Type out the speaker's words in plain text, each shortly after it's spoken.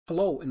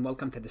Hello and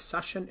welcome to this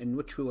session in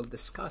which we will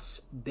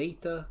discuss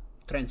data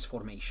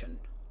transformation.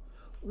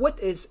 What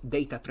is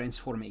data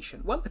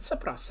transformation? Well, it's a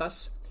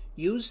process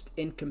used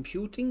in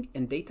computing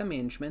and data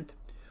management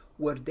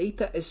where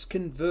data is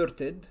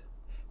converted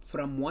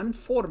from one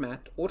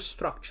format or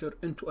structure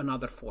into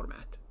another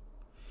format.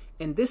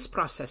 And this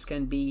process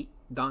can be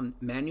done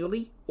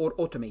manually or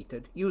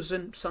automated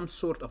using some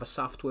sort of a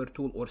software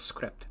tool or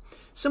script.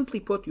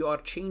 Simply put, you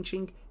are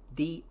changing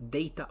the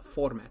data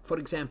format. For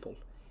example,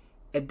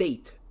 a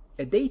date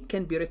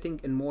can be written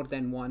in more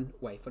than one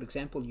way. For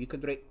example, you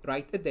could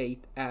write a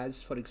date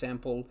as, for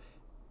example,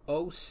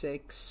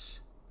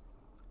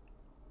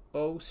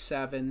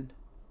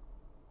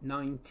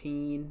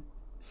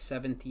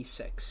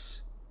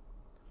 06/07/1976.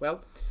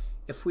 Well,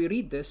 if we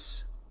read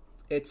this,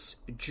 it's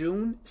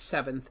June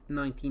 7th,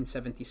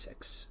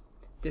 1976.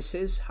 This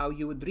is how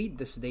you would read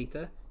this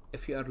data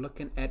if you are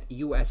looking at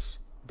US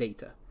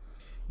data.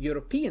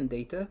 European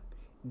data,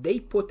 they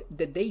put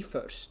the day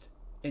first.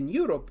 In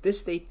Europe,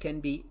 this date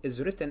is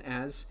written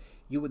as,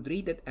 you would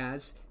read it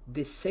as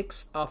the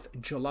 6th of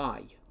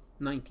July,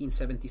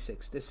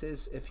 1976. This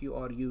is if you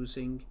are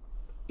using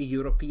a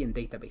European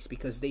database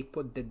because they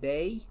put the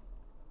day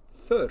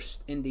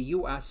first. In the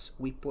US,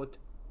 we put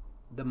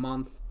the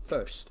month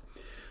first.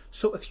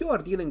 So if you are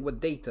dealing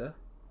with data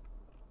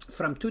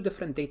from two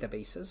different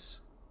databases,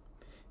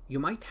 you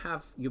might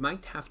have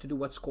to do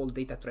what's called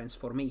data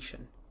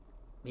transformation,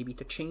 maybe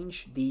to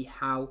change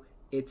how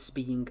it's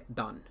being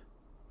done.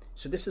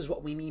 So this is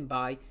what we mean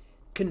by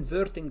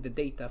converting the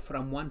data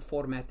from one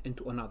format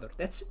into another.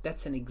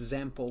 That's an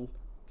example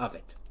of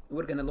it.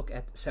 We're going to look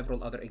at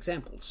several other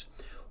examples.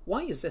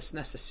 Why is this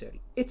necessary?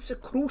 It's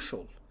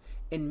crucial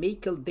in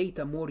making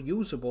data more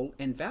usable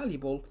and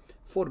valuable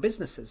for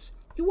businesses.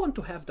 You want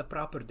to have the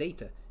proper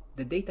data.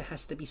 The data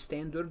has to be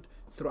standard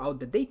throughout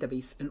the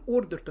database in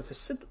order to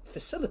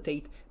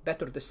facilitate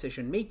better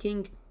decision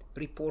making,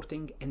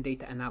 reporting, and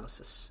data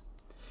analysis.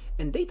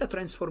 And data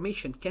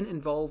transformation can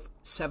involve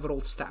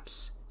several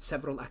steps,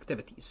 several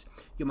activities.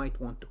 You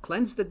might want to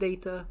cleanse the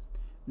data,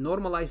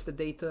 normalize the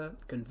data,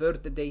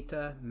 convert the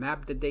data,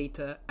 map the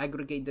data,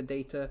 aggregate the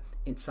data,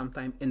 and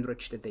sometimes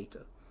enrich the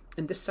data.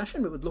 In this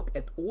session, we would look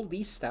at all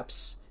these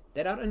steps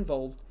that are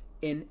involved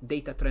in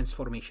data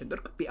transformation. There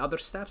could be other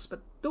steps,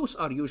 but those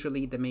are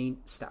usually the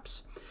main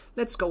steps.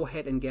 Let's go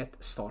ahead and get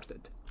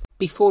started.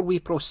 Before we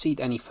proceed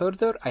any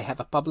further, I have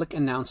a public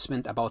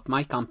announcement about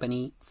my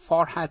company,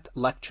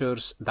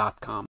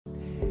 farhatlectures.com.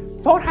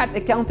 Farhat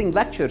Accounting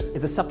Lectures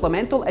is a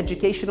supplemental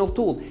educational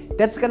tool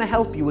that's going to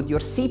help you with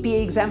your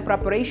CPA exam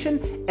preparation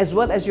as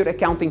well as your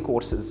accounting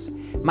courses.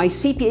 My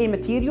CPA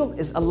material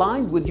is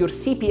aligned with your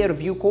CPA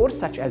review course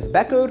such as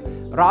Becker,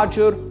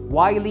 Roger,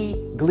 Wiley,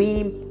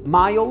 Gleam,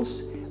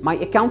 Miles. My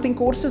accounting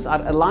courses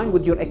are aligned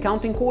with your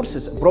accounting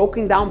courses,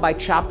 broken down by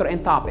chapter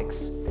and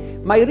topics.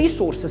 My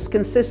resources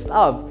consist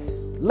of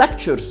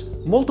lectures,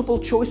 multiple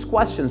choice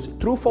questions,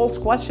 true-false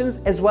questions,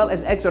 as well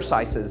as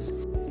exercises.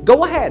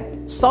 Go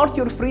ahead, start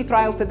your free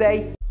trial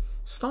today.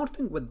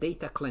 Starting with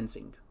data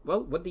cleansing.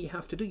 Well, what do you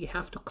have to do? You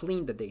have to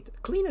clean the data.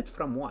 Clean it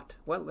from what?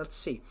 Well, let's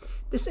see.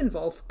 This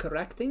involves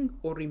correcting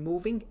or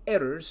removing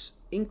errors,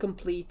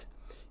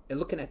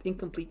 looking at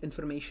incomplete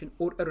information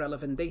or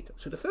irrelevant data.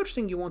 So the first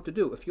thing you want to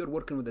do if you're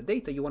working with the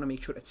data, you want to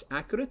make sure it's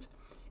accurate,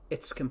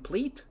 it's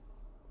complete,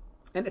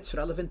 and it's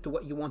relevant to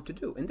what you want to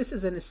do. And this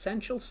is an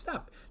essential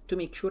step to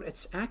make sure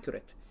it's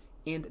accurate.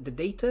 And the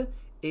data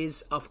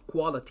is of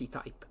quality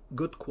type,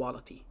 good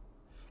quality.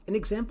 An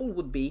example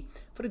would be,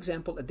 for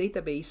example, a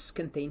database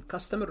contains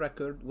customer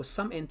record with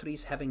some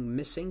entries having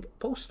missing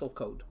postal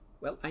code.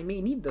 Well, I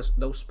may need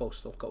those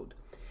postal code.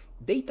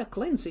 Data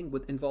cleansing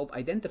would involve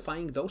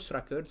identifying those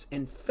records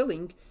and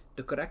filling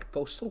the correct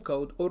postal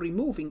code or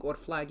removing or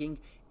flagging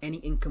any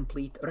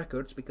incomplete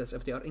records, because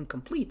if they are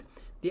incomplete,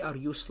 they are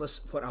useless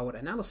for our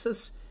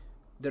analysis.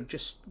 They're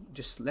just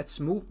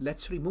let's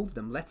remove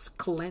them. Let's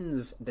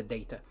cleanse the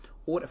data.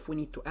 Or if we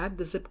need to add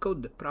the zip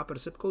code, the proper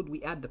zip code,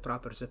 we add the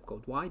proper zip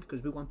code. Why?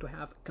 Because we want to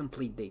have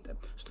complete data.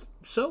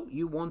 So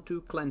you want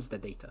to cleanse the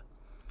data.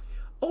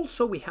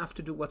 Also, we have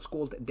to do what's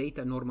called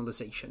data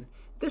normalization.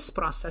 This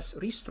process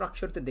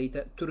restructures the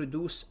data to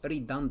reduce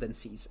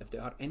redundancies. If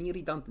there are any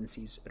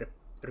redundancies,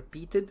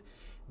 repeated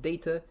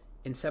data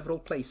in several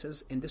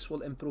places, and this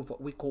will improve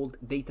what we call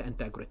data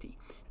integrity.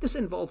 This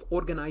involves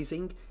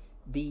organizing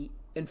the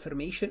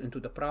information into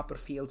the proper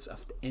fields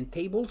and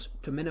tables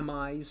to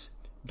minimize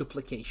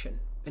duplication.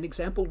 An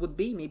example would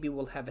be, maybe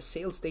we'll have a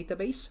sales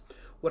database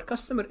where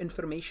customer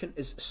information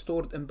is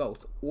stored in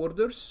both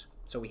orders.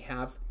 So we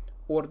have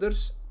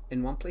orders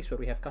in one place where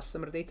we have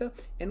customer data,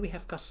 and we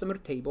have customer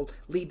table,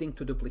 leading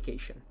to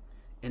duplication.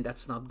 And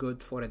that's not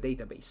good for a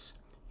database.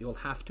 You'll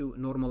have to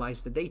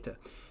normalize the data.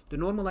 The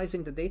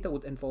normalizing the data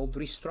would involve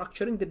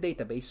restructuring the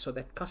database so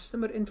that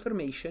customer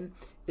information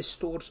is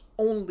stored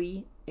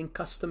only in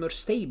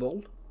customer's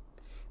table,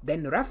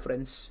 then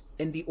reference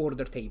in the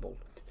order table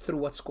through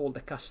what's called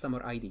the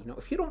customer ID. Now,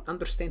 if you don't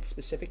understand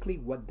specifically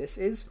what this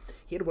is,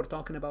 here we're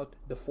talking about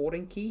the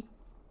foreign key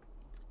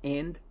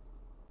and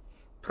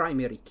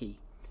primary key.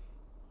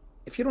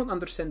 If you don't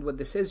understand what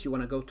this is, you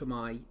want to go to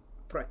my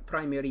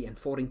primary and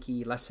foreign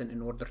key lesson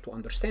in order to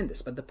understand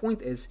this. But the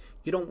point is,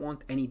 you don't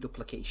want any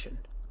duplication.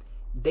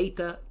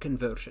 Data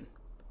conversion.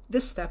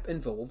 This step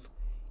involves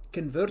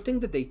converting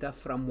the data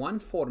from one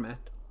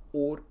format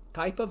or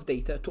type of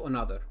data to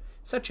another,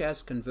 such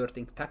as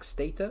converting text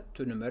data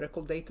to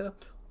numerical data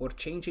or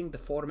changing the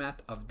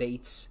format of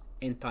dates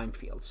in time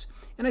fields.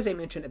 And as I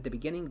mentioned at the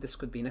beginning, this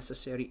could be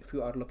necessary if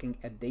you are looking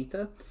at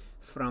data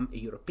from a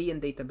European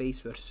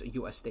database versus a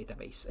US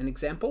database. An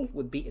example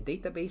would be a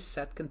database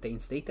set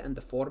contains data in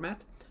the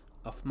format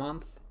of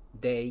month,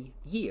 day,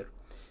 year.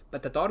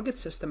 But the target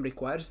system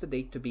requires the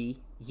date to be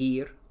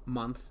year,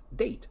 month,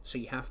 date. So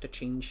you have to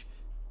change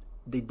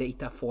the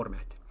data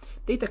format.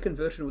 Data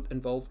conversion would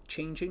involve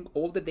changing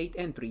all the date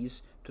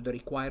entries to the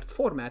required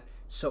format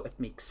so it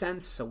makes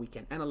sense, so we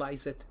can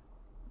analyze it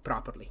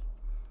properly.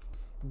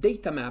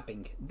 Data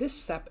mapping. This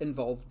step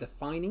involves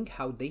defining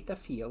how data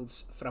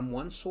fields from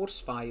one source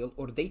file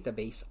or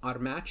database are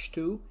matched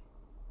to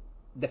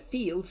the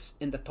fields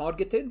in the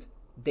targeted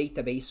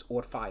database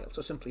or file.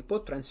 So simply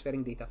put,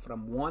 transferring data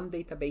from one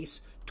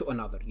database to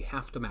another. You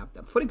have to map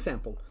them. For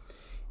example,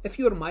 if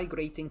you're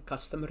migrating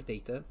customer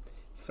data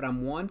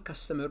from one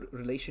customer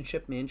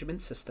relationship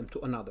management system to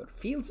another,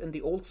 fields in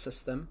the old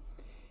system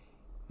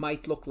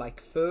might look like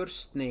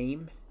first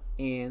name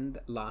and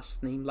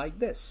last name like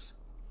this.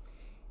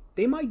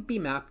 They might be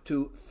mapped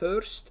to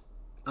first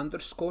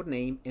underscore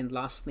name and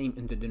last name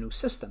into the new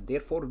system.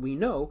 Therefore, we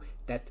know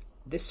that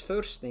this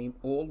first name,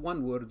 all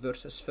one word,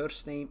 versus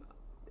first name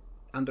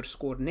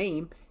underscore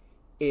name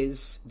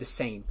is the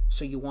same.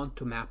 So you want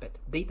to map it.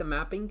 Data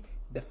mapping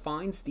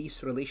defines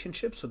these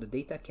relationships so the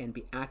data can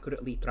be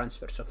accurately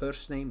transferred. So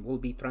first name will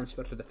be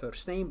transferred to the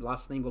first name,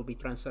 last name will be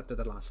transferred to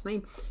the last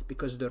name,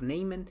 because their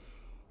naming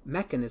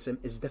mechanism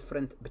is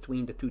different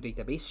between the two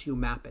databases. You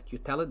map it. You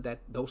tell it that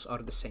those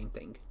are the same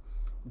thing.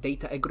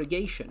 Data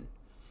aggregation.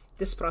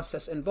 This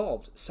process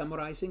involves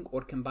summarizing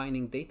or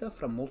combining data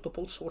from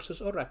multiple sources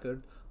or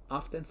records,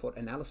 often for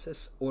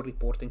analysis or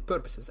reporting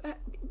purposes.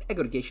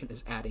 Aggregation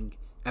is adding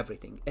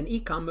everything. An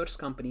e-commerce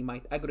company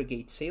might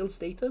aggregate sales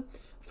data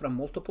from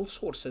multiple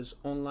sources,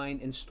 online,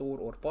 in-store,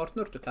 or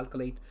partner, to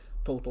calculate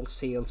total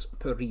sales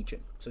per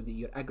region. So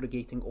you're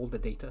aggregating all the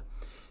data.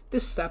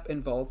 This step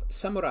involves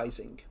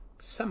summarizing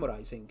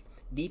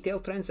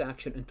detailed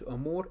transaction into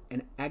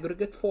an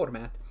aggregate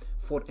format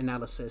for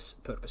analysis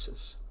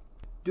purposes.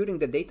 During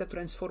the data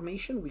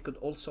transformation, we could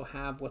also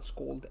have what's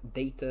called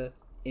data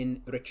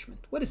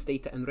enrichment. What is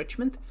data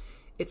enrichment?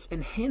 It's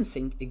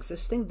enhancing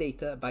existing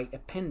data by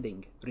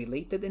appending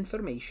related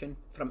information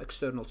from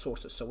external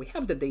sources. So we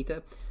have the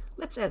data,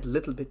 let's add a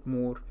little bit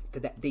more to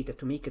that data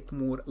to make it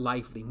more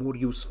lively, more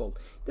useful.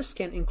 This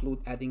can include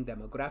adding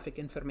demographic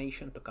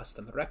information to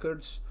customer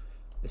records.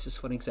 This is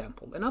for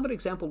example. Another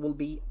example will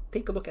be,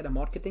 take a look at a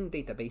marketing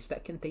database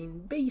that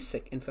contains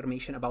basic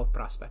information about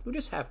prospect. We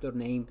just have their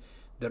name,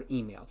 their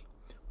email.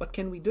 What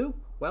can we do?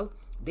 Well,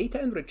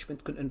 data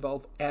enrichment could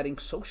involve adding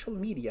social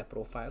media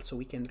profiles so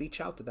we can reach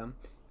out to them,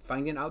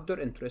 finding out their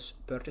interests,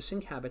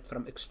 purchasing habit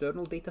from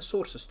external data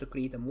sources to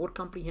create a more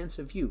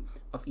comprehensive view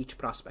of each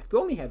prospect. We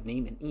only have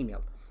name and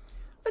email.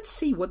 Let's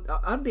see, what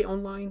are they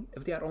online?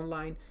 If they are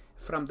online,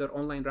 from their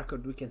online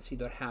record, we can see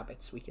their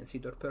habits, we can see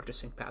their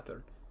purchasing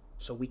pattern,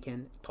 so we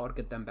can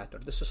target them better.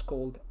 This is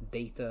called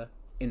data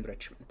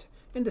enrichment.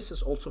 And this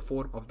is also a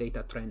form of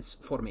data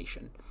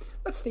transformation.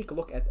 Let's take a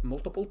look at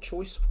multiple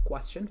choice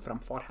question from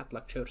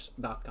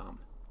farhatlectures.com.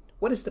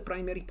 What is the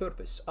primary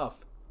purpose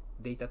of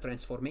data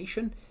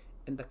transformation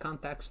in the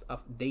context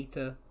of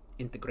data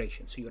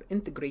integration? So you're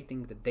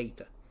integrating the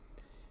data.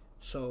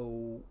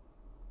 So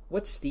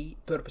what's the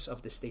purpose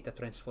of this data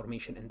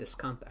transformation in this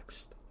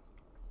context?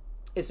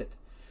 Is it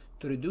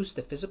to reduce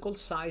the physical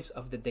size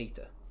of the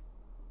data?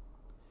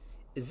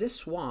 Is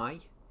this why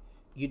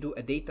you do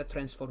a data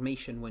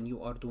transformation when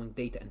you are doing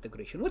data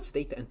integration? What's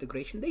data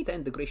integration? Data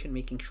integration,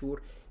 making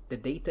sure the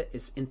data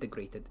is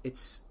integrated.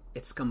 It's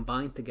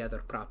combined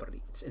together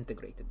properly. It's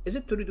integrated. Is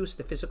it to reduce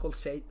the physical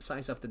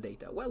size of the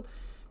data? Well,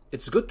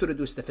 it's good to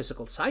reduce the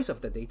physical size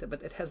of the data,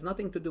 but it has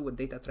nothing to do with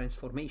data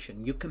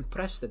transformation. You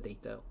compress the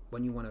data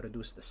when you want to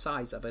reduce the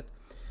size of it,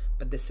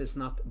 but this is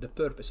not the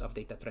purpose of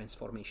data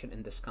transformation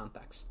in this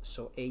context.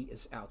 So A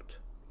is out.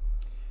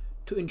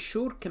 To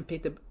ensure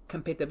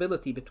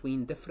compatibility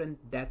between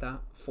different data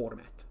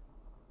format.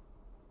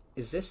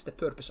 Is this the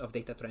purpose of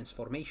data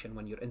transformation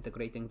when you're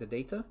integrating the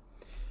data?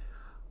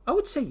 I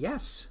would say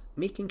yes,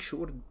 making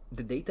sure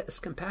the data is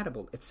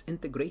compatible, it's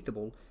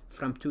integratable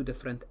from two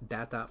different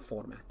data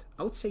format.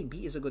 I would say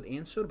B is a good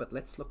answer, but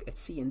let's look at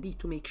C and D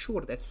to make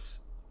sure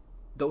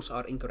those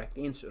are incorrect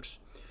answers.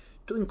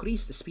 To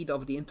increase the speed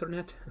of the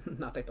internet?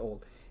 Not at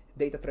all.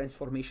 Data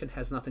transformation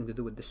has nothing to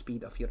do with the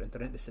speed of your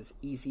internet. This is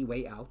easy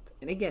way out.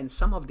 And again,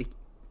 some of the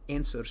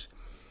answers,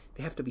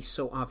 they have to be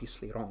so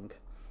obviously wrong.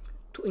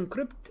 To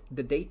encrypt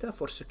the data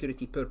for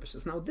security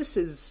purposes. Now this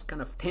is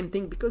kind of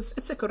tempting because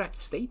it's a correct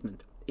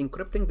statement.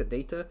 Encrypting the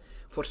data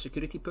for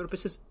security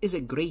purposes is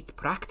a great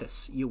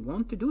practice. You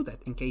want to do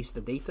that in case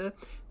the data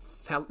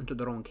fell into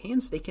the wrong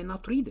hands, they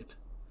cannot read it.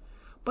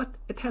 but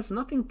it has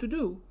nothing to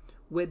do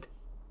with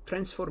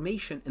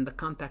transformation in the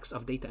context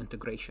of data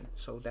integration.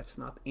 So that's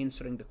not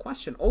answering the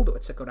question, although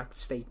it's a correct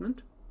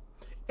statement.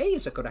 A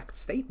is a correct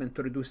statement.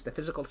 To reduce the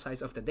physical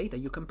size of the data,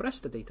 you compress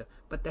the data,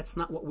 but that's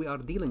not what we are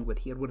dealing with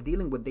here. We're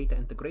dealing with data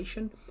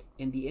integration,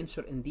 and the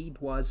answer indeed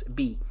was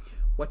B.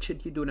 What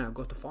should you do now?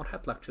 Go to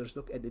Farhat Lectures,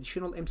 look at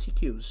additional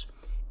MCQs,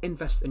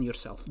 invest in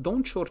yourself.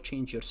 Don't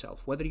shortchange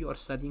yourself, whether you are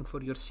studying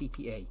for your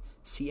CPA,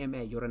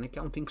 CMA, you're an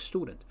accounting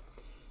student.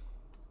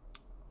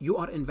 You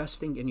are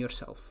investing in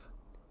yourself.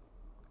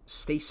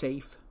 Stay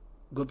safe,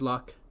 good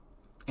luck,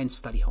 and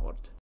study hard.